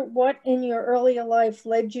wonder what in your earlier life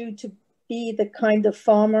led you to be the kind of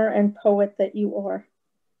farmer and poet that you are.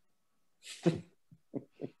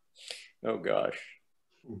 Oh gosh,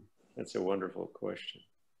 that's a wonderful question.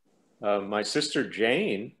 My sister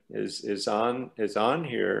Jane is on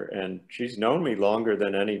here, and she's known me longer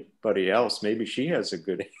than anybody else. Maybe she has a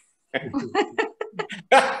good.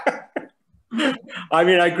 I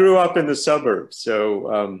mean, I grew up in the suburbs,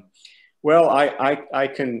 so well,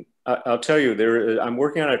 I'll tell you, I'm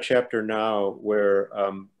working on a chapter now where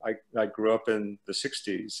I grew up in the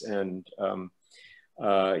 '60s, and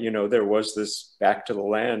you know, there was this back to the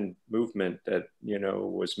land movement that, you know,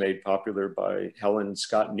 was made popular by Helen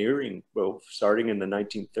Scott Nearing, well, starting in the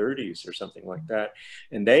 1930s or something like that.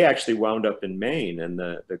 And they actually wound up in Maine, and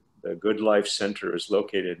the Good Life Center is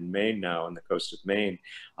located in Maine now, on the coast of Maine.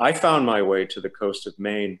 I found my way to the coast of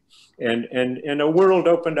Maine, and a world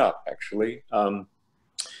opened up, actually. A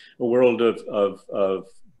world of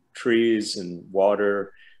trees and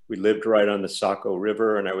water. We lived right on the Saco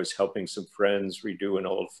River, and I was helping some friends redo an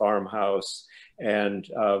old farmhouse. And,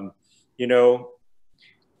 you know,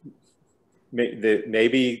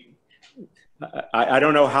 maybe, I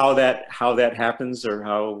don't know how that happens, or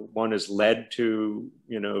how one is led to,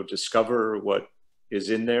 you know, discover what is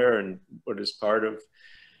in there and what is part of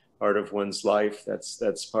one's life.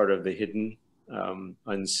 That's part of the hidden,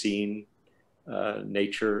 unseen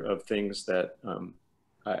nature of things that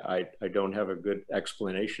I don't have a good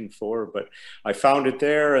explanation for, but I found it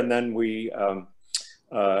there. And then we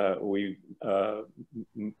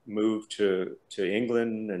moved to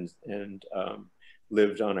England and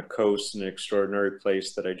lived on a coast, an extraordinary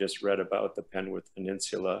place that I just read about, the Penwith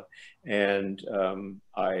Peninsula. And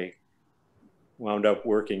I wound up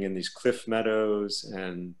working in these cliff meadows,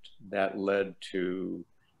 and that led to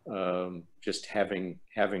just having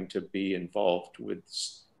to be involved with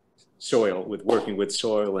soil, with working with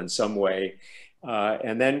soil in some way,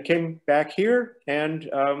 and then came back here, and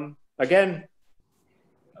again,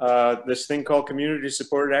 this thing called community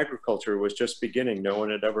supported agriculture was just beginning. No one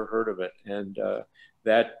had ever heard of it, and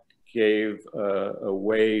that gave a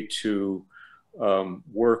way to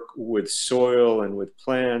work with soil and with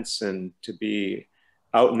plants, and to be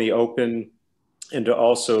out in the open, and to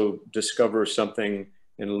also discover something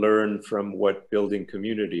and learn from what building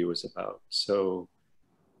community was about. So,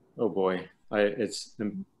 oh boy, I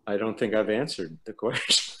don't think I've answered the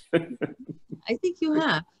question. I think you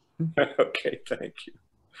have. Okay, thank you.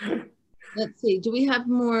 Let's see, do we have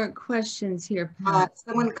more questions here, Pat?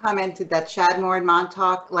 Someone commented that Shadmore and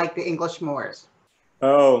Montauk like the English Moors.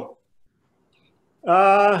 Oh,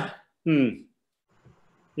 you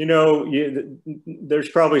know, there's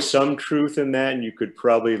probably some truth in that, and you could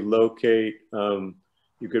probably locate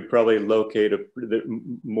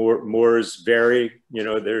Moors vary. You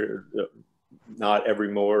know, they're not every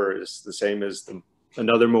Moor is the same as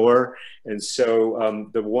another Moor, and so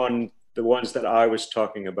the ones that I was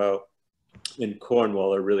talking about in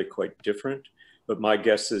Cornwall are really quite different. But my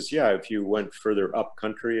guess is, yeah, if you went further up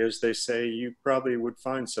country, as they say, you probably would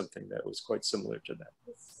find something that was quite similar to that.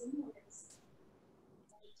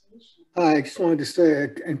 I just wanted to say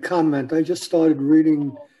and comment, I just started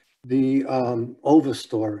reading the Over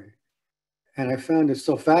story, and I found it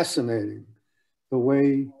so fascinating, the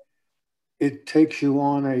way it takes you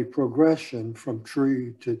on a progression from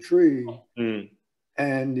tree to tree,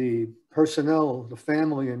 and the personnel, the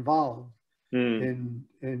family involved in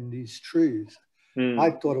these trees.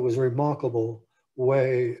 I thought it was a remarkable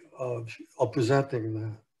way of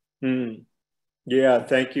presenting that. Yeah,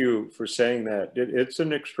 thank you for saying that. It's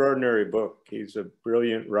an extraordinary book. He's a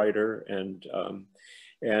brilliant writer, and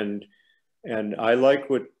I like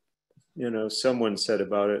what, you know, someone said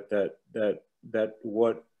about it, that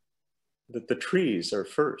the trees are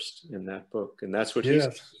first in that book, and that's what he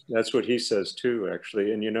says too,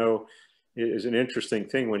 actually. And you know, it is an interesting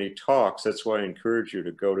thing when he talks. That's why I encourage you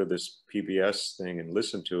to go to this PBS thing and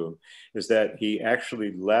listen to him. Is that he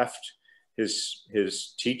actually left his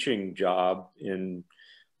teaching job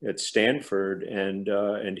at Stanford,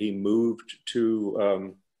 and he moved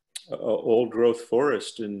to old growth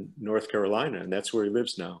forest in North Carolina, and that's where he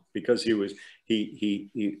lives now, because he was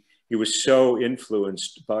so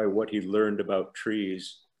influenced by what he learned about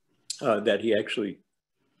trees that he actually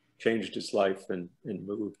changed his life and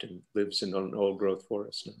moved and lives in an old growth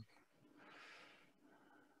forest now.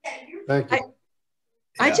 Thank you.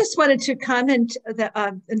 I just wanted to comment that,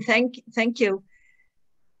 and thank you.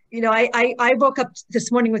 You know, I woke up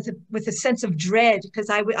this morning with a sense of dread,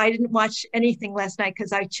 because I didn't watch anything last night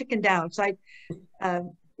because I chickened out. So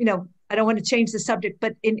you know, I don't want to change the subject,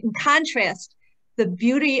 but in contrast, the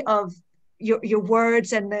beauty of your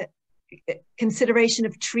words and the consideration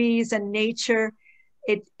of trees and nature.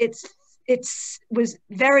 It was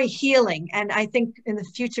very healing, and I think in the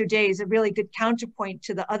future days a really good counterpoint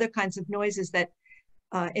to the other kinds of noises that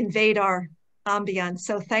invade our ambience.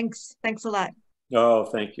 So thanks a lot. Oh,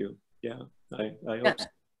 thank you. Yeah, I hope so.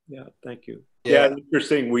 Yeah, thank you. Yeah. Yeah,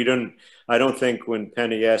 interesting. I don't think when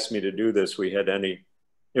Penny asked me to do this, we had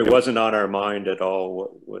it wasn't on our mind at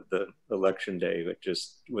all what the election day. It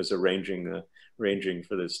just was arranging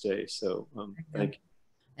for this day. So thank you.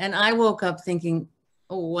 And I woke up thinking,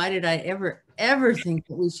 oh, why did I ever think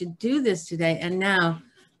that we should do this today? And now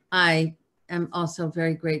I am also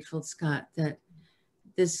very grateful, Scott, that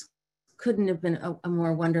this couldn't have been a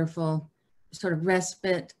more wonderful sort of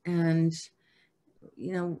respite. And,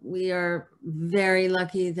 you know, we are very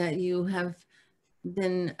lucky that you have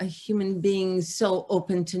been a human being so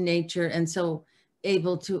open to nature and so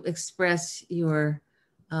able to express your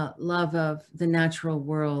love of the natural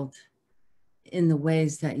world in the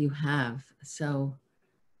ways that you have. So,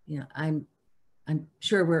 you know, I'm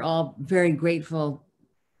sure we're all very grateful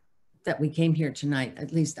that we came here tonight.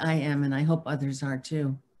 At least I am, and I hope others are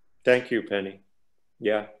too. Thank you, Penny.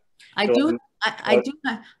 Yeah.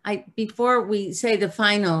 Before we say the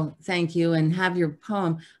final thank you and have your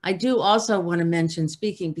poem, I do also want to mention,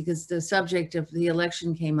 speaking because the subject of the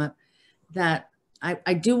election came up, that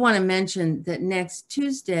I do want to mention that next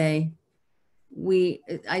Tuesday,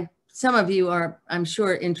 some of you are, I'm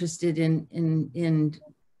sure, interested in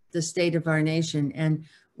the state of our nation. And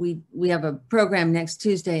we have a program next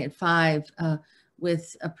Tuesday at 5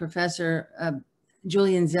 with a professor,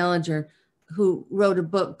 Julian Zeliger, who wrote a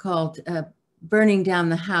book called Burning Down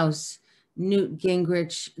the House, Newt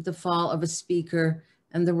Gingrich, The Fall of a Speaker,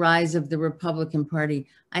 and the Rise of the Republican Party.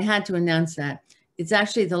 I had to announce that. It's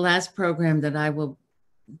actually the last program that I will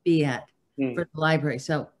be at for the library.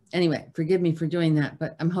 So anyway, forgive me for doing that,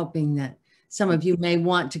 but I'm hoping that some of you may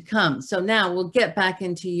want to come. So now we'll get back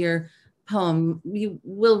into your poem. You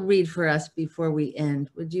will read for us before we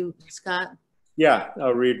end. Would you, Scott? Yeah,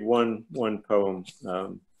 I'll read one poem.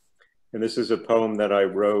 And this is a poem that I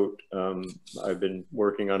wrote. I've been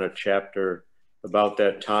working on a chapter about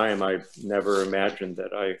that time. I never imagined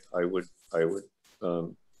that I would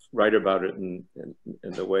write about it in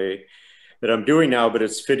the way that I'm doing now, but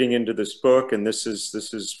it's fitting into this book. And this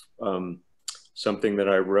is something that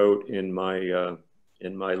I wrote in my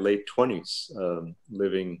late 20s,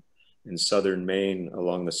 living in southern Maine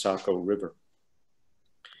along the Saco River.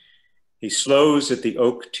 He slows at the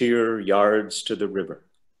oak tier yards to the river.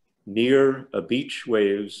 Near a beach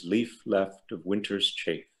waves leaf left of winter's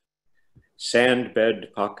chafe. Sand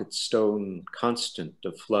bed pocket stone constant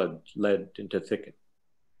of flood led into thicket.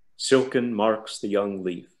 Silken marks the young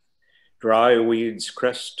leaf. Dry weeds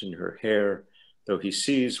crest in her hair, though he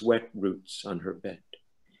sees wet roots on her bed.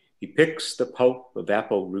 He picks the pulp of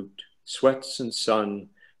apple root, sweats in sun,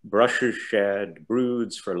 brushes shad,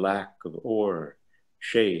 broods for lack of oar,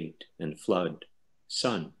 shade and flood,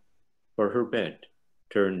 sun for her bed.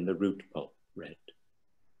 Turn the root pulp red.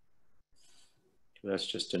 That's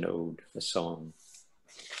just an ode, a song.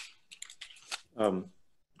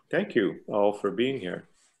 Thank you all for being here.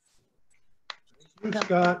 Thanks,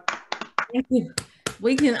 Scott. Thank you.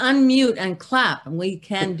 We can unmute and clap, and we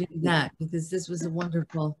can do that because this was a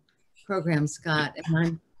wonderful program, Scott. And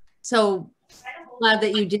I'm so glad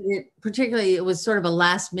that you did it. Particularly, it was sort of a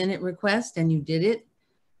last-minute request, and you did it.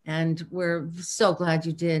 And we're so glad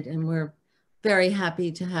you did, and we're very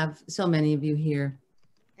happy to have so many of you here.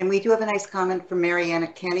 And we do have a nice comment from Marianne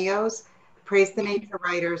at Canios. Praise the nature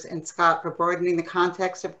writers and Scott for broadening the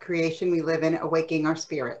context of creation we live in, awaking our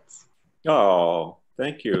spirits. Oh,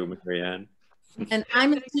 thank you, Marianne. And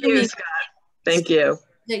I'm assuming, Scott. Thank you.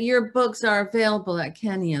 That your books are available at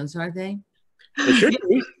Canios, are they? They should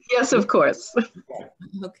be. Yes, of course.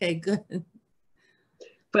 Okay, good.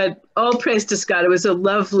 But all praise to Scott. It was a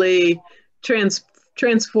lovely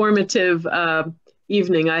transformative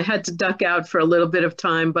evening. I had to duck out for a little bit of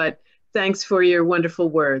time, but thanks for your wonderful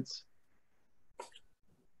words.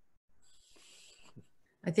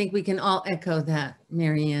 I think we can all echo that,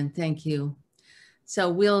 Marianne. Thank you. So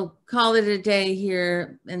we'll call it a day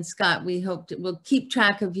here. And Scott, we hope we'll keep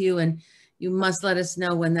track of you, and you must let us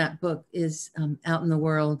know when that book is out in the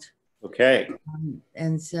world. Okay.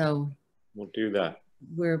 And so we'll do that.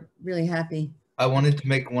 We're really happy. I wanted to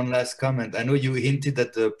make one last comment. I know you hinted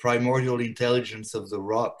at the primordial intelligence of the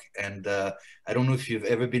rock, and I don't know if you've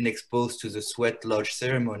ever been exposed to the sweat lodge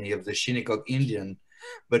ceremony of the Shinnecock Indian,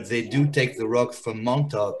 but they do take the rocks from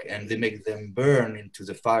Montauk and they make them burn into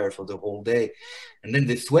the fire for the whole day, and then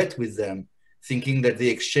they sweat with them. thinking that they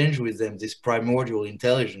exchanged with them this primordial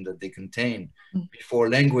intelligence that they contain before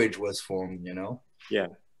language was formed, you know? Yeah.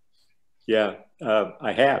 Yeah,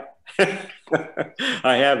 I have.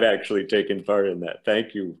 I have actually taken part in that.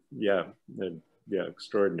 Thank you. Yeah, yeah,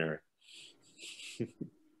 extraordinary.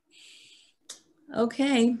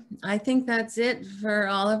 Okay, I think that's it for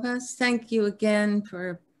all of us. Thank you again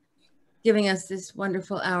for giving us this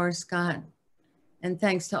wonderful hour, Scott. And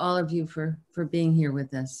thanks to all of you for being here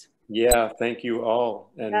with us. Yeah, thank you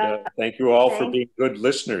all. And thank you all for being good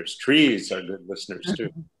listeners. Trees are good listeners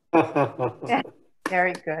too.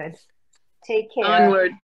 Very good. Take care. Onward.